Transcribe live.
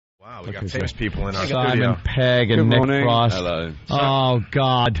Wow, we got famous people in our Simon studio. Pegg and Nick Frost. Hello. Oh,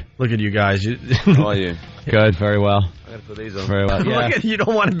 God. Look at you guys. How are you? Good, very well. I gotta put these on. Very well. Yeah. Look at, you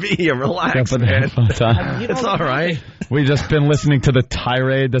don't want to be here. Relax, Yeah, but man. it's It's all right. We've just been listening to the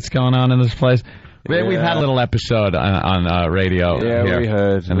tirade that's going on in this place. We've had a little episode on radio here we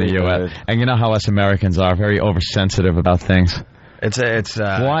heard in the U.S. And you know how us Americans are, very oversensitive about things.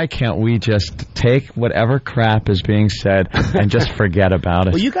 Why can't we just take whatever crap is being said and just forget about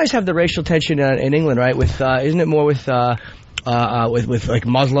it? Well, you guys have the racial tension in England, right? With isn't it more with like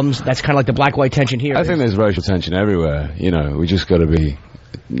Muslims? That's kind of like the black-white tension here. I think there's racial tension everywhere. You know, we just got to be,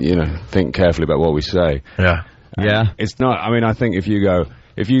 think carefully about what we say. Yeah. Yeah. It's not. I mean, I think if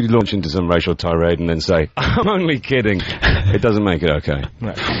you launch into some racial tirade and then say, "I'm only kidding," it doesn't make it okay.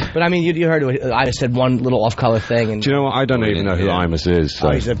 Right. But I mean, you heard I just said one little off-color thing. And Do you know what? I don't even know who Imus is. So.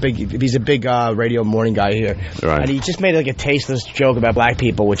 Oh, he's a big radio morning guy here. Right. And he just made like a tasteless joke about black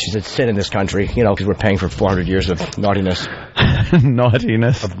people, which is a sin in this country, because we're paying for 400 years of naughtiness.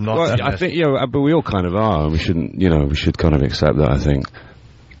 Naughtiness. Well, I think, but we all kind of are. We shouldn't, we should kind of accept that, I think.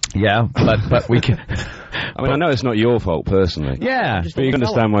 Yeah, but we can... I mean, I know it's not your fault personally. Yeah. But you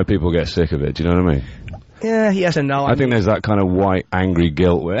understand why people get sick of it, do you know what I mean? Yeah, yes and no. I think there's that kind of white, angry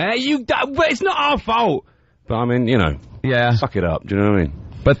guilt where, hey, it's not our fault! But I mean, yeah. suck it up, do you know what I mean?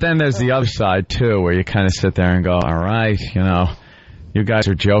 But then there's the other side, too, where you kind of sit there and go, all right, you guys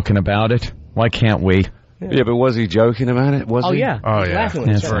are joking about it. Why can't we? Yeah, but was he joking about it? Was he? Yeah. Oh, He was yeah. laughing when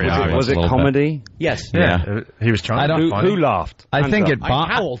he Yeah, said very it. obvious. Was it comedy? Yes. Yeah. He was trying to be funny. Who laughed? I think it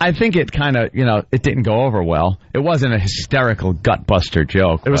howled. I think it kind of, it didn't go over well. It wasn't a hysterical gut-buster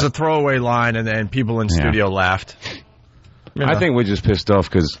joke. It was a throwaway line, and then people in studio laughed. I think we're just pissed off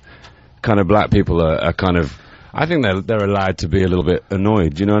because kind of black people are kind of... I think they're allowed to be a little bit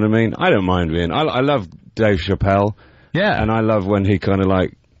annoyed, do you know what I mean? I don't mind being... I love Dave Chappelle. Yeah. And I love when he kind of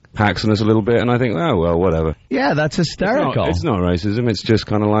like hacks on us a little bit, and I think, oh, well, whatever. Yeah, that's hysterical. It's not racism, it's just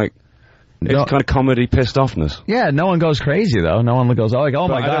kind of like... It's kind of comedy pissed offness. Yeah, no one goes crazy, though. No one goes, oh my God,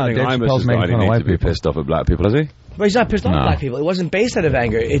 Dave Chappelle's making fun of white people. Pissed off at black people, has he? But he's not pissed off at black people. It wasn't based out of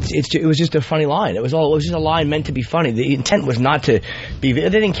anger. It was just a funny line. It was just a line meant to be funny. The intent was not to be... They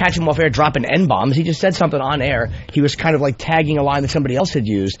didn't catch him off air dropping N-bombs. He just said something on air. He was kind of like tagging a line that somebody else had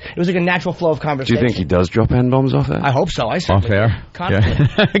used. It was like a natural flow of conversation. Do you think he does drop N-bombs off air? I hope so. I certainly Off air?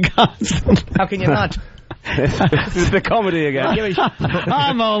 Constantly. Constantly. How can you not? This is the comedy again.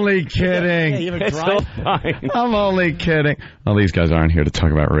 I'm only kidding. Yeah, you have a It's drive. all fine. I'm only kidding. Well, these guys aren't here to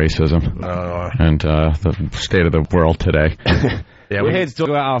talk about racism and the state of the world today. Yeah, We're here to talk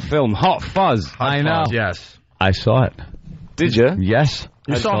about our film, Hot Fuzz. I know. Yes. I saw it. Did you? Yes.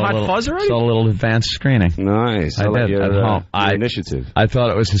 You saw Hot Fuzz already? Saw a little advanced screening. Nice. I did, your, at home. your initiative. I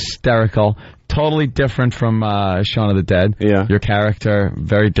thought it was hysterical. Totally different from Shaun of the Dead. Yeah. Your character,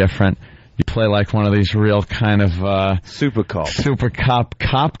 very different. You play like one of these real kind of Super cop. super cop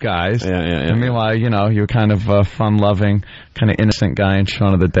guys. Yeah. And meanwhile, you're kind of fun-loving, kind of innocent guy in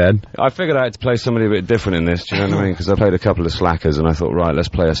Shaun of the Dead. I figured I had to play somebody a bit different in this, do you know what I mean? Because I played a couple of slackers, and I thought, right, let's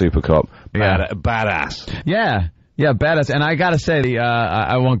play a super cop. Badass. Yeah. Yeah, badass. And I gotta say,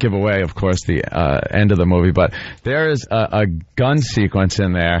 I won't give away, of course, the end of the movie, but there is a gun sequence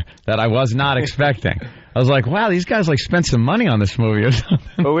in there that I was not expecting. I was like, wow, these guys spent some money on this movie or something.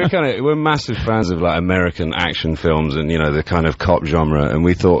 But we're massive fans of American action films and the kind of cop genre, and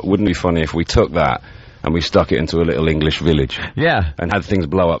we thought, wouldn't it be funny if we took that and we stuck it into a little English village? Yeah. And had things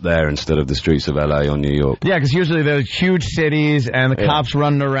blow up there instead of the streets of LA or New York. Yeah, because usually there's huge cities and the cops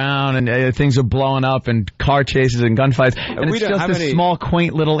running around and things are blowing up and car chases and gunfights. And it's just a small,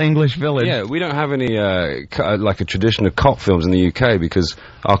 quaint little English village. Yeah, we don't have any, a tradition of cop films in the UK because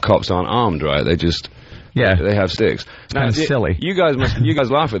our cops aren't armed, right? They just... Yeah, they have sticks. It's kind of silly. You guys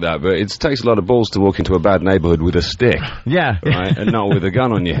laugh at that, but it takes a lot of balls to walk into a bad neighborhood with a stick. Yeah, right, and not with a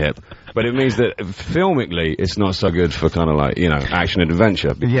gun on your hip. But it means that filmically, it's not so good for kind of action and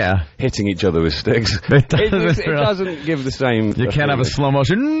adventure. Yeah, hitting each other with sticks. It doesn't give the same. You can't have a slow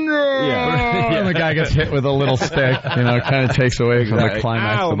motion. No! Yeah, and the guy gets hit with a little stick. It kind of takes away from the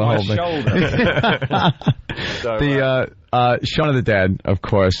climax of the whole thing. Shaun of the Dead, of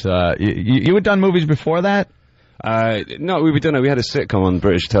course. You had done movies before that? No, we had a sitcom on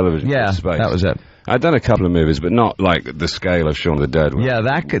British television. Yeah, that was it. I'd done a couple of movies, but not like the scale of Shaun of the Dead. Yeah,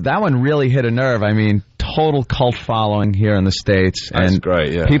 that one really hit a nerve. I mean, total cult following here in the States. That's and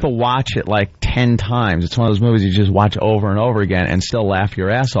great, yeah. People watch it 10 times. It's one of those movies you just watch over and over again and still laugh your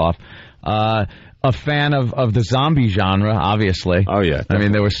ass off. A fan of the zombie genre, obviously. Oh, yeah. Definitely. I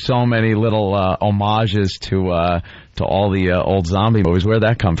mean, there were so many little homages to all the old zombie movies. Where'd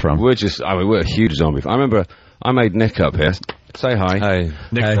that come from? We're a huge zombie fan. I remember I made Nick up here. Say hi. Hey,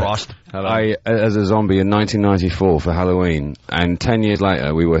 Nick Frost. Hello. I, as a zombie in 1994 for Halloween, and 10 years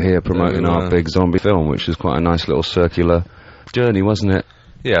later we were here promoting our big zombie film, which was quite a nice little circular journey, wasn't it?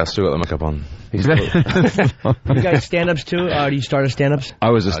 Yeah, I still got the makeup on. You guys stand-ups too? Do you start as stand-ups? I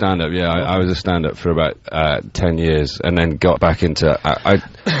was a stand-up, yeah. I was a stand-up for about 10 years, and then got back into... I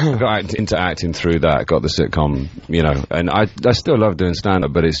got into acting through that, got the sitcom, you know, and I still love doing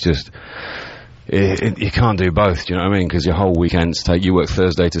stand-up, but it's just... you can't do both, do you know what I mean? Because your whole weekends you work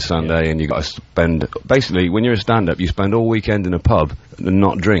Thursday to Sunday, and you got to spend... Basically, when you're a stand-up, you spend all weekend in a pub and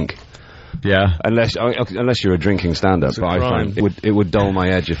not drink. Yeah. Unless you're a drinking stand-up, but I find it would dull my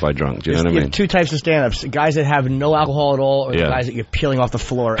edge if I drunk, do you know what I mean? You have two types of stand-ups, guys that have no alcohol at all, or the guys that you're peeling off the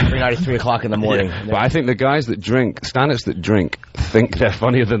floor every night at 3 o'clock in the morning. But I think the guys that drink, stand-ups that drink, think they're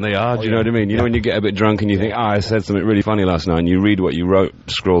funnier than they are, do you know what I mean? You know when you get a bit drunk and you think, I said something really funny last night, and you read what you wrote,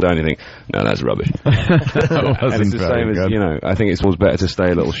 scroll down, and you think, no, that's rubbish. And it's the same as, you know, I think it's always better to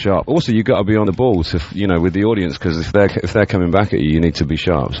stay a little sharp. Also, you've got to be on the ball, to, you know, with the audience, because if they're coming back at you, you need to be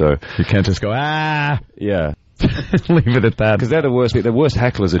sharp, so... You can't just go, Yeah. Leave it at that. Because they're the worst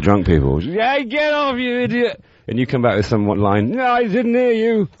hecklers are drunk people. Yeah, get off, you idiot! And you come back with some line, no, I didn't hear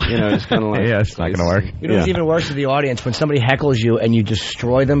you. You know, it's kind of like... yeah, it's not going to work. You know what's even worse to the audience? When somebody heckles you and you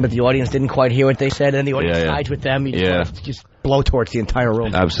destroy them, but the audience didn't quite hear what they said, and the audience sides with them, you just blowtorch the entire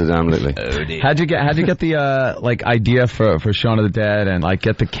room. Absolutely. How'd you get the like idea for Shaun of the Dead, and like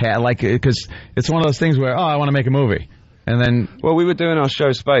get the cat, like, because it's one of those things where, I want to make a movie. And then, well, we were doing our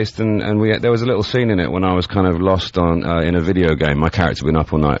show Spaced, and there was a little scene in it when I was kind of lost in a video game. My character had been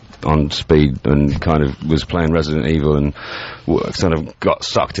up all night on speed and kind of was playing Resident Evil and sort of got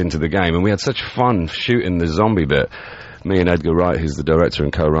sucked into the game. And we had such fun shooting the zombie bit. Me and Edgar Wright, who's the director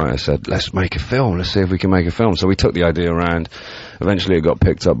and co-writer, said, let's make a film. Let's see if we can make a film. So we took the idea around. Eventually it got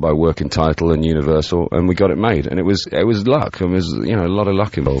picked up by Working Title and Universal, and we got it made. And it was luck. It was, you know, a lot of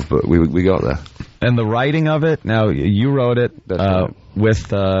luck involved, but we got there. And the writing of it, now you wrote it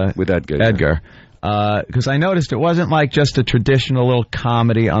with Edgar. Edgar. Because I noticed it wasn't like just a traditional little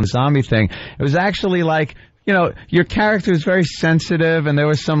comedy on the zombie thing. It was actually like, you know, your character is very sensitive, and there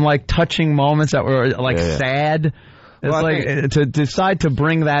was some like touching moments that were like sad. It's like to decide to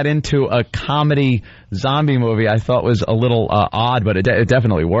bring that into a comedy zombie movie, I thought was a little odd, but it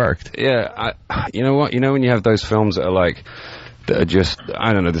definitely worked. Yeah, you know what? You know when you have those films that are like, that are just,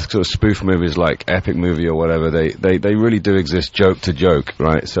 I don't know, this sort of spoof movies like Epic Movie or whatever, they really do exist joke to joke,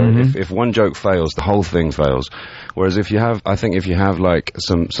 right? So if one joke fails, the whole thing fails. Whereas if you have like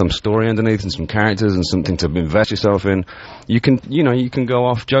some story underneath and some characters and something to invest yourself in, you can go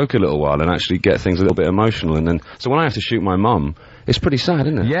off joke a little while and actually get things a little bit emotional. And then, so when I have to shoot my mum, it's pretty sad,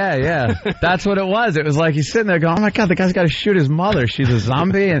 isn't it? Yeah. That's what it was. It was like he's sitting there going, oh my God, the guy's got to shoot his mother. She's a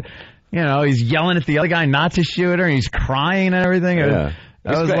zombie, and you know, he's yelling at the other guy not to shoot her, and he's crying and everything. Yeah.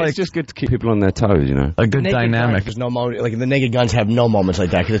 It's just good to keep people on their toes, you know. A good dynamic. There's no like the Naked Guns have no moments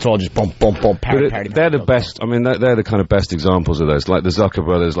like that because it's all just boom, boom, boom, parody. They're the best. I mean, they're the kind of best examples of those. Like the Zucker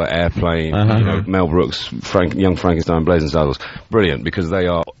brothers, like Airplane, you know, Mel Brooks, Young Frankenstein, Blazing Saddles, brilliant because they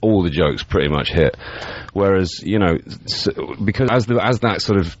are all the jokes pretty much hit. Whereas, you know, because as that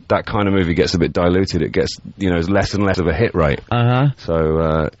sort of that kind of movie gets a bit diluted, it gets, you know, less and less of a hit rate.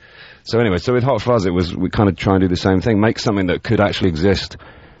 So anyway, so with Hot Fuzz, we kind of try and do the same thing, make something that could actually exist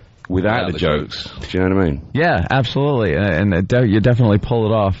without the jokes. Do you know what I mean? Yeah, absolutely, and you definitely pull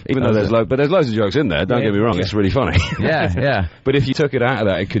it off. Even though there's loads of jokes in there. Don't get me wrong, it's really funny. Yeah. But if you took it out of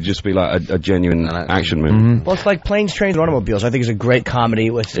that, it could just be like a genuine action movie. Well, it's like Planes, Trains, and Automobiles. I think it's a great comedy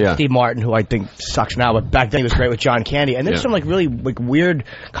with Steve Martin, who I think sucks now, but back then he was great with John Candy. And there's some like really like weird,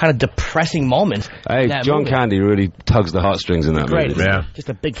 kind of depressing moments. Hey, John Candy really tugs the heartstrings in that movie. Yeah, just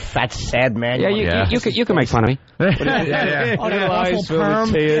a big fat sad man. Yeah, you can make fun of me.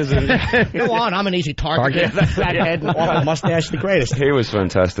 Tears. Go on, I'm an easy target. Fat head and awful mustache, the greatest. He was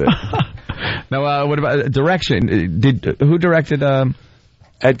fantastic. Now, what about direction? Who directed?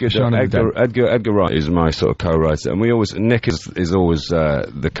 Edgar Wright is my sort of co-writer, and Nick is always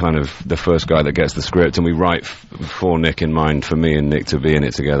the kind of the first guy that gets the script, and we write for Nick in mind, for me and Nick to be in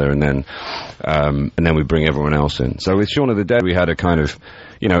it together, and then we bring everyone else in. So with Shaun of the Dead, we had a kind of,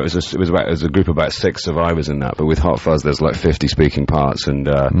 you know, it was a group of about 6 survivors in that, but with Hot Fuzz, there's like 50 speaking parts, and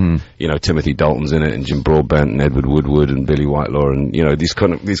you know, Timothy Dalton's in it, and Jim Broadbent, and Edward Woodward, and Billy Whitelaw, and you know, these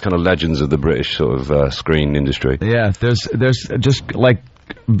kind of legends of the British sort of screen industry. Yeah, there's just like,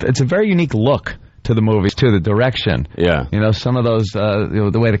 it's a very unique look to the movies too. The direction, Yeah. you know, some of those,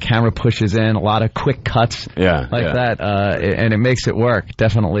 the way the camera pushes in, a lot of quick cuts, that, and it makes it work.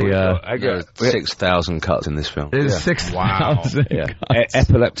 Definitely. I There got are 6,000 cuts in this film. There's 6,000 cuts.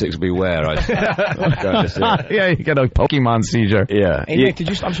 Epileptics beware. Yeah, you get a Pokemon seizure. Yeah. Hey, Nick,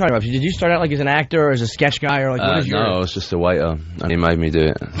 I'm sorry, did you start out like as an actor or as a sketch guy or like what is your? No, I was just a waiter, and he made me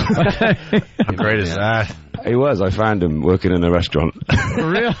do it. How great is that? He was. I found him working in a restaurant.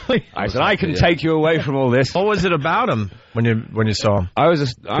 Really? I said, I can take you away from all this. What was it about him when you saw him? I was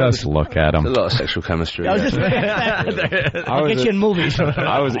just Look at him. A lot of sexual chemistry. I was yeah. just I'll get you in movies. Exactly.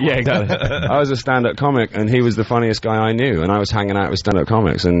 I was a stand-up comic, and he was the funniest guy I knew, and I was hanging out with stand-up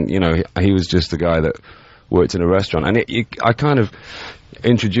comics, and you know, he was just the guy that worked in a restaurant, and I kind of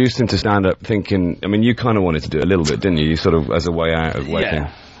introduced him to stand-up thinking, I mean, you kind of wanted to do it a little bit, didn't you? You sort of, as a way out of working.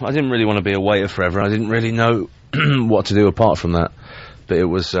 Yeah. I didn't really want to be a waiter forever. I didn't really know what to do apart from that. But it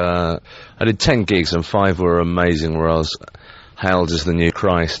was, I did 10 gigs and 5 were amazing, where I was hailed as the new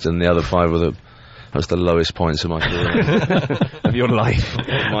Christ, and the other 5 were that was the lowest points of my career. Of your life.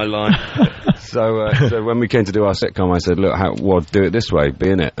 Of my life. So when we came to do our sitcom, I said, look, do it this way, be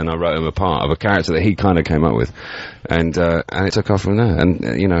in it. And I wrote him a part of a character that he kind of came up with. And it took off from there.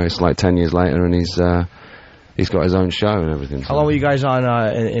 And, you know, it's like 10 years later, and he's got his own show and everything. So. How long were you guys on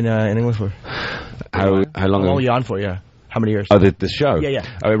in England for? How long? How long were you on for? Yeah. How many years? Oh, the show. Yeah.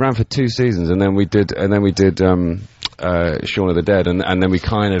 Oh, it ran for 2 seasons, and then we did Shaun of the Dead, and then we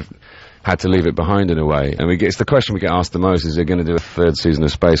kind of had to leave it behind in a way. And it's the question we get asked the most: is they're going to do a 3rd season of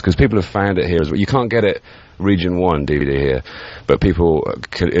Space? Because people have found it here as well. You can't get it Region 1 DVD here, but people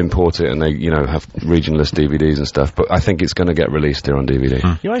can import it, and they, you know, have regionless DVDs and stuff. But I think it's going to get released here on DVD.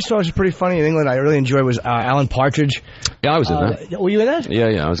 You know, I saw was pretty funny in England. I really enjoyed was Alan Partridge. Yeah, I was in that. Were you in that?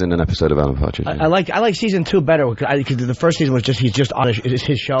 Yeah, I was in an episode of Alan Partridge. I like season 2 better because the first season was he's just on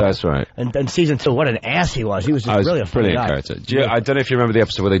his show. That's right. And season 2, what an ass he was. He was just really a funny brilliant guy. character. I don't know if you remember the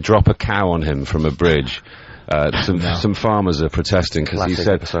episode where they drop a cow on him from a bridge. Some farmers are protesting because he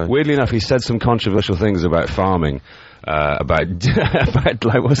said, weirdly enough, he said some controversial things about farming. About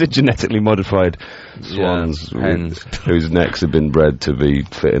like, was it genetically modified swans whose necks had been bred to be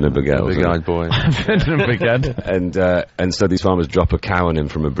fit in a baguette? Big-eyed boy. And so these farmers drop a cow on him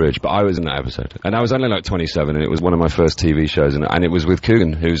from a bridge. But I was in that episode, and I was only like 27, and it was one of my first TV shows, and it was with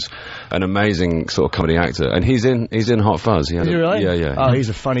Coogan, who's an amazing sort of comedy actor, and he's in Hot Fuzz. Is he really? Yeah. Oh, he's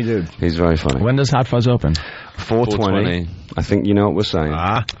a funny dude. He's very funny. When does Hot Fuzz open? 420. I think you know what we're saying.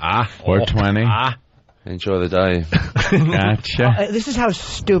 420. Enjoy the day. Gotcha. This is how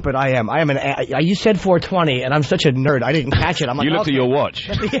stupid I am. You said 420, and I'm such a nerd. I didn't catch it. I'm like, You looked at your watch.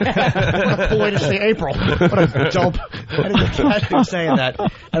 What a cool way to say April. What a dope. I didn't catch him saying that.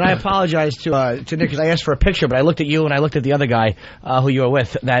 And I apologize to Nick because I asked for a picture, but I looked at you and I looked at the other guy who you were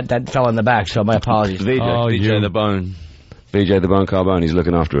with. That fell in the back. So my apologies. VJ the Bone. VJ the Bone Carbone. He's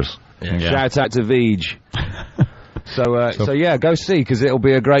looking after us. Yeah. Shout out to Vij. So yeah, go see because it'll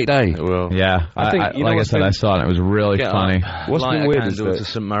be a great day. It will. Yeah, I think, like I said, I saw it. It was really funny. What's been weird is to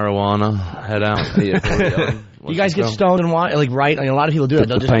some marijuana. Head out. You guys get stoned and wine, like right? I mean, a lot of people do it.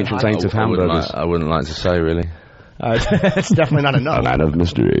 The patron saint of hamburgers. I wouldn't like to say really. That's definitely not enough. A man of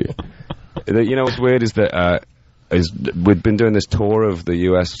mystery. You know what's weird is that we'd been doing this tour of the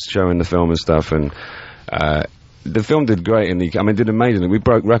US showing the film and stuff, and the film did great in the UK. I mean, it did amazingly. We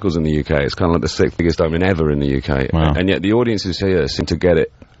broke records in the UK. It's kind of like the 6th biggest opening ever in the UK. Wow. And yet the audiences here seem to get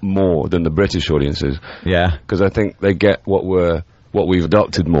it more than the British audiences. Yeah. Because I think they get what we've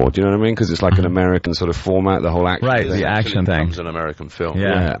adopted more. Do you know what I mean? Because it's like an American sort of format, the whole action Right, thing. the action thing. It's an American film.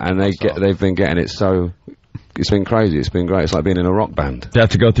 Yeah. And they've been getting it so... It's been crazy. It's been great. It's like being in a rock band. Did you have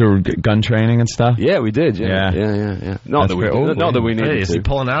to go through gun training and stuff? Yeah, we did. Yeah. Not That's that we needed Is to. he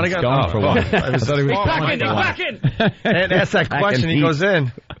pulling out again? Going for one. I thought he was Back in! and ask that question. He goes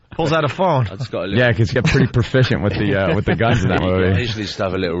in, pulls out a phone. I just got a little, Yeah, because he got pretty proficient with the guns in that I movie. usually just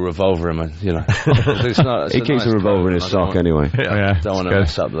have a little revolver in my, you know. It's He keeps a revolver in his sock anyway. Yeah, Don't want to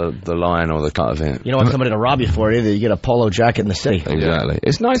mess up the line or the cut of it. You don't want somebody to rob you for it either. You get a polo jacket in the city. Exactly.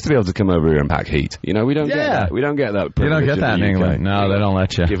 It's nice to be able to come over here and pack heat. You know, we don't get that. We don't get that. You don't privilege get that in the UK. England. No, they don't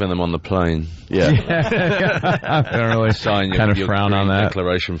let you. Giving them on the plane. Yeah. I don't really Sign kind of your frown on green that.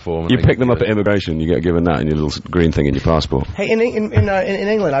 declaration form. You pick them up at immigration, you get given that and your little green thing in your passport. Hey, in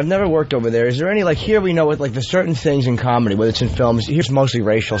England, I've never worked over there. Is there any, like, here we know with, like, the certain things in comedy, whether it's in films, here's mostly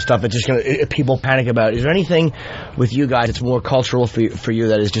racial stuff, it's just people panic about. Is there anything with you guys that's more cultural for you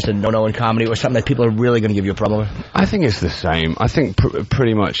that is just a no-no in comedy, or something that people are really going to give you a problem with? I think it's the same. I think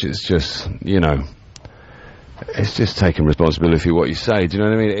pretty much it's just, you know, it's just taking responsibility for what you say. Do you know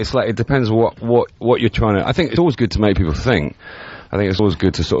what I mean? It's like, it depends what you're trying to... I think it's always good to make people think. I think it's always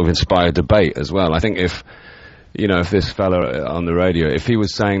good to sort of inspire debate as well. I think if this fella on the radio, if he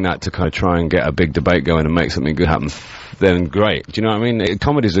was saying that to kind of try and get a big debate going and make something good happen, then great. Do you know what I mean?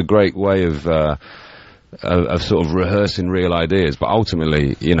 Comedy's a great way of sort of rehearsing real ideas, but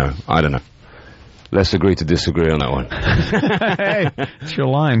ultimately, I don't know. Let's agree to disagree on that one. Hey, it's your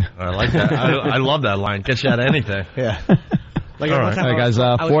line. I like that. I love that line. Gets you out of anything. Yeah. Like, all right. Hey, guys,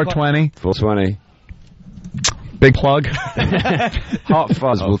 420. 420. Big plug. Hot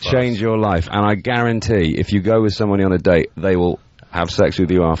Fuzz will change your life, and I guarantee if you go with somebody on a date, they will have sex with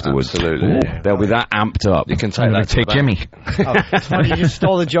you afterwards. Absolutely. They'll be that amped up. You can take Jimmy. It's funny, you just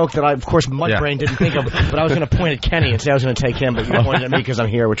stole the joke that I, of course, Mudbrain didn't think of, but I was going to point at Kenny and say I was going to take him, but you pointed at me because I'm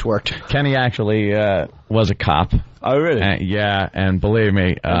here, which worked. Kenny actually was a cop. Oh, really? Yeah, and believe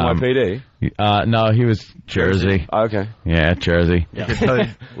me... NYPD? No, he was Jersey. Oh, okay. Yeah, Jersey.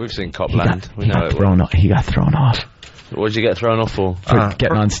 We've seen Copland. We know it. He got thrown off. What did you get thrown off for? For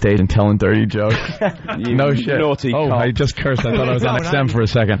getting on stage and telling dirty jokes. No shit. Naughty cop. I just cursed. I thought I was on XM for a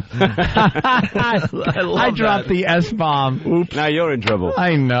second. I dropped the S-bomb. Oops. Now you're in trouble.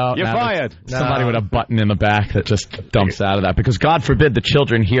 I know. You're fired. Somebody with a button in the back that just dumps out of that. Because God forbid the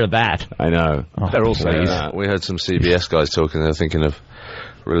children hear that. I know. They're all saying that. We heard some CBS guys talking. They're thinking of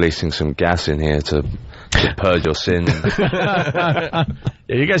releasing some gas in here to purge your sins. Yeah,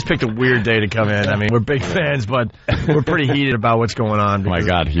 you guys picked a weird day to come in. I mean, we're big fans, but we're pretty heated about what's going on. Oh my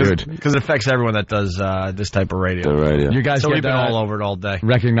God, huge. Because it affects everyone that does this type of radio. The radio. You guys So get we've been all over it all day.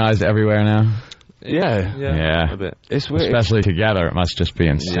 recognized everywhere now? Yeah. A bit. It's weird. Especially together, it must just be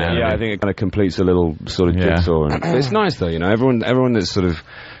insane. Yeah, I think it kind of completes a little sort of jigsaw. And it's nice though, everyone that sort of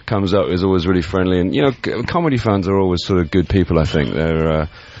comes up is always really friendly, and comedy fans are always sort of good people. I think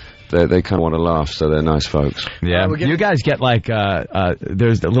they kind of want to laugh, so they're nice folks. Yeah, you guys get like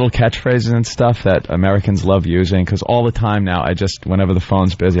there's the little catchphrases and stuff that Americans love using, because all the time now whenever the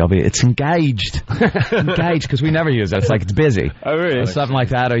phone's busy, it's engaged, because we never use it. It's like it's busy. Oh really? Or something like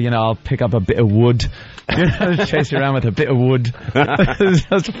that, or I'll pick up a bit of wood, chase you around with a bit of wood.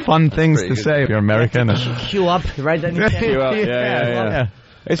 Those are fun things to say if you're American. Queue up, right? Queue up. Yeah.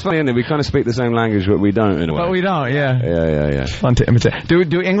 It's funny, isn't it? We kind of speak the same language, but we don't in a way. But we don't, yeah. Yeah. It's fun to imitate.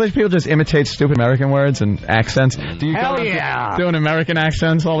 Do English people just imitate stupid American words and accents? Do you Hell yeah! Doing American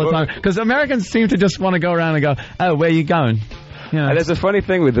accents all the time? Because Americans seem to just want to go around and go, oh, where you going? And there's a funny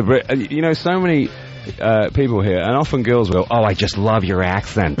thing with the Brit. So many people here, and often girls will, oh, I just love your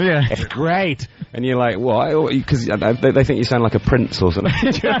accent. Yeah. It's great. And you're like, what? Because they think you sound like a prince or something.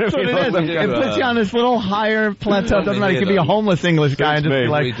 That's what it is. It puts you on this little higher plateau. Doesn't matter. You could be a homeless English guy and just be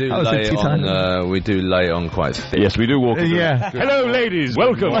like, we do lay on quite thick. Yes, we do walk. Yeah. Hello, ladies.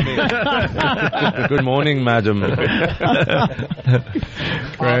 Welcome. Good morning, madam.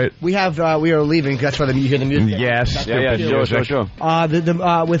 Great. We are leaving. That's why you hear the music. Yes. Yeah, sure.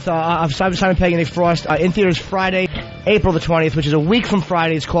 With Simon Pegg and Nick Frost in theaters Friday, April the 20th, which is a week from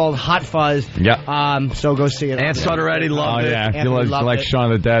Friday. It's called Hot Fuzz. Yep. So go see it. Ant saw it already, loved it. Yeah. If Anthony you loved like it.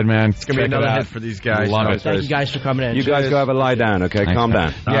 Shaun of the Dead, man. It's going to be another hit for these guys. Thank you guys for coming in. You guys go have a lie down, okay? Calm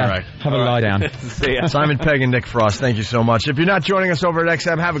down. Yeah. All right. Have a lie down. See ya. Simon Pegg and Nick Frost, thank you so much. If you're not joining us over at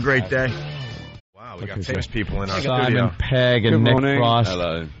XM, have a great day. Wow, we got famous people in our studio. Simon Pegg and Nick morning. Frost.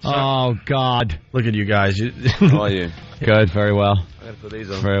 Hello. Oh, God. Look at you guys. How are you? Good. Very well. I'm gonna put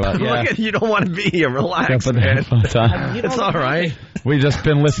these on. Very well. Yeah. Look at you. Don't want to be here. Relax, Yeah, put the man. headphones on. It's all right. We've just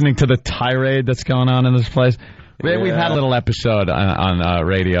been listening to the tirade that's going on in this place. We've had a little episode on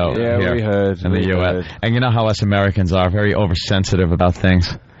radio here we heard. in the U.S. And you know how us Americans are, very oversensitive about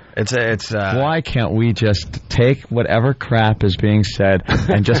things. Why can't we just take whatever crap is being said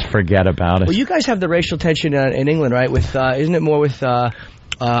and just forget about it? Well, you guys have the racial tension in England, right? With isn't it more with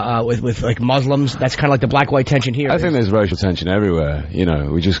like Muslims? That's kind of like the black-white tension here. I think there's racial tension everywhere.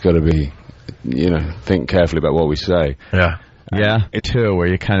 We just got to be, think carefully about what we say. Yeah. Yeah, too, where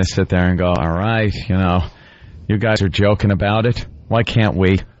you kind of sit there and go, all right, you guys are joking about it. Why can't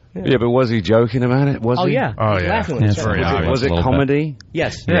we? Yeah, but was he joking about it? Was he? Yeah. Oh, He was yeah. laughing when he It's said it. very obvious. Was it A little comedy?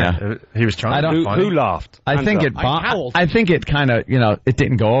 Yes. Yeah. He was trying to be funny. Who laughed? I think it howled. I think it kind of, it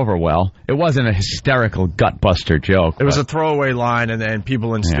didn't go over well. It wasn't a hysterical gut-buster joke. It was a throwaway line, and then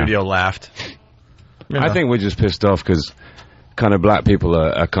people in studio laughed. I think we're just pissed off because kind of black people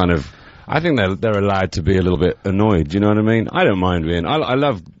are kind of... I think they're allowed to be a little bit annoyed. Do you know what I mean? I don't mind being... I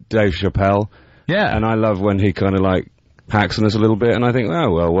love Dave Chappelle. Yeah. And I love when he kind of hacks on us a little bit, and I think,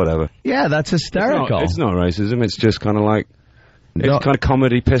 oh, well, whatever. Yeah, that's hysterical. It's not racism. It's just kind of It's kind of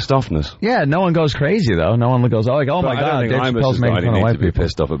comedy pissed offness. Yeah, no one goes crazy though. No one goes, oh my God, Dave Chappelle's making fun of white people.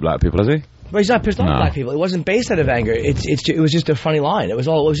 Pissed off at black people, has he? But he's not pissed off at black people. It wasn't based out of anger. It was just a funny line. It was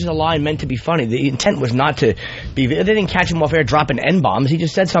just a line meant to be funny. The intent was not to be. They didn't catch him off air dropping N-bombs. He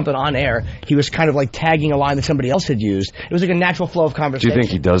just said something on air. He was kind of like tagging a line that somebody else had used. It was like a natural flow of conversation. Do you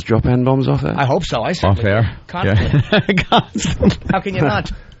think he does drop N-bombs off air? I hope so. I off air. Constantly. How can you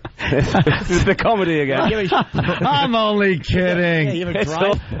not? This is the comedy again. I'm only kidding. Yeah, It's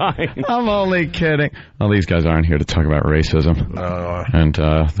all fine. I'm only kidding. Well, these guys aren't here to talk about racism and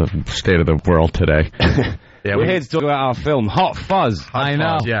the state of the world today. Yeah, we're here to talk about our film, Hot Fuzz. I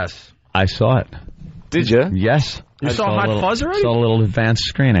know. Fuzz, yes. I saw it. Did you? Yes. You saw Hot Fuzz already? Saw a little advanced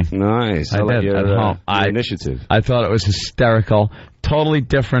screening. Nice. I did your, at home. Your initiative. I thought it was hysterical. Totally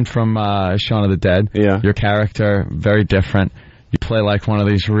different from Shaun of the Dead. Yeah. Your character, very different. You play like one of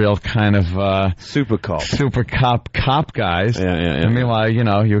these real kind of super cop guys. Yeah. And meanwhile, you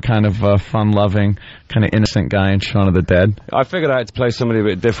know, you're kind of fun-loving, kind of innocent guy in Shaun of the Dead. I figured I had to play somebody a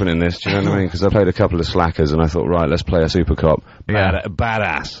bit different in this, do you know what I mean? Because I played a couple of slackers, and I thought, right, let's play a super cop.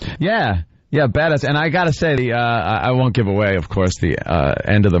 Badass. Yeah, badass. And I gotta say, I won't give away, of course, the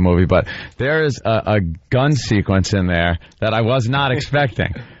end of the movie, but there is a gun sequence in there that I was not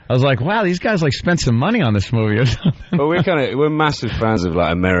expecting. I was like, wow, these guys like spent some money on this movie or something. But we're massive fans of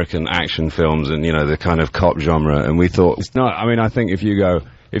like American action films and, you know, the kind of cop genre, and we thought it's not. I mean, I think if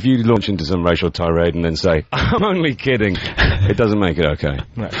you launch into some racial tirade and then say, I'm only kidding, it doesn't make it okay.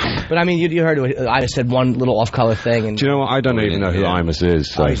 Right. But I mean, you heard I said one little off-color thing. And do you know what? I don't even know who Imus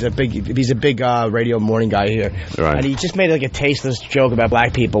is. So. He's a big radio morning guy here. Right. And he just made like a tasteless joke about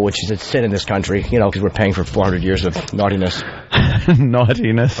black people, which is a sin in this country, you know, because we're paying for 400 years of naughtiness.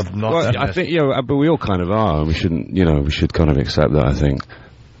 Naughtiness. Well, I think, but we all kind of are, and we should kind of accept that, I think.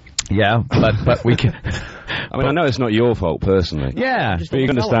 Yeah, but we can. I mean, I know it's not your fault personally. Yeah. But you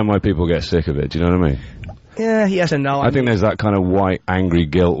can understand why people get sick of it, do you know what I mean? Yeah, yes and no. I think there's that kind of white, angry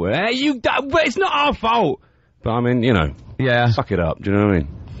guilt where, hey, it's not our fault! But I mean, you know, yeah, suck it up, do you know what I mean?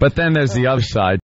 But then there's the other side.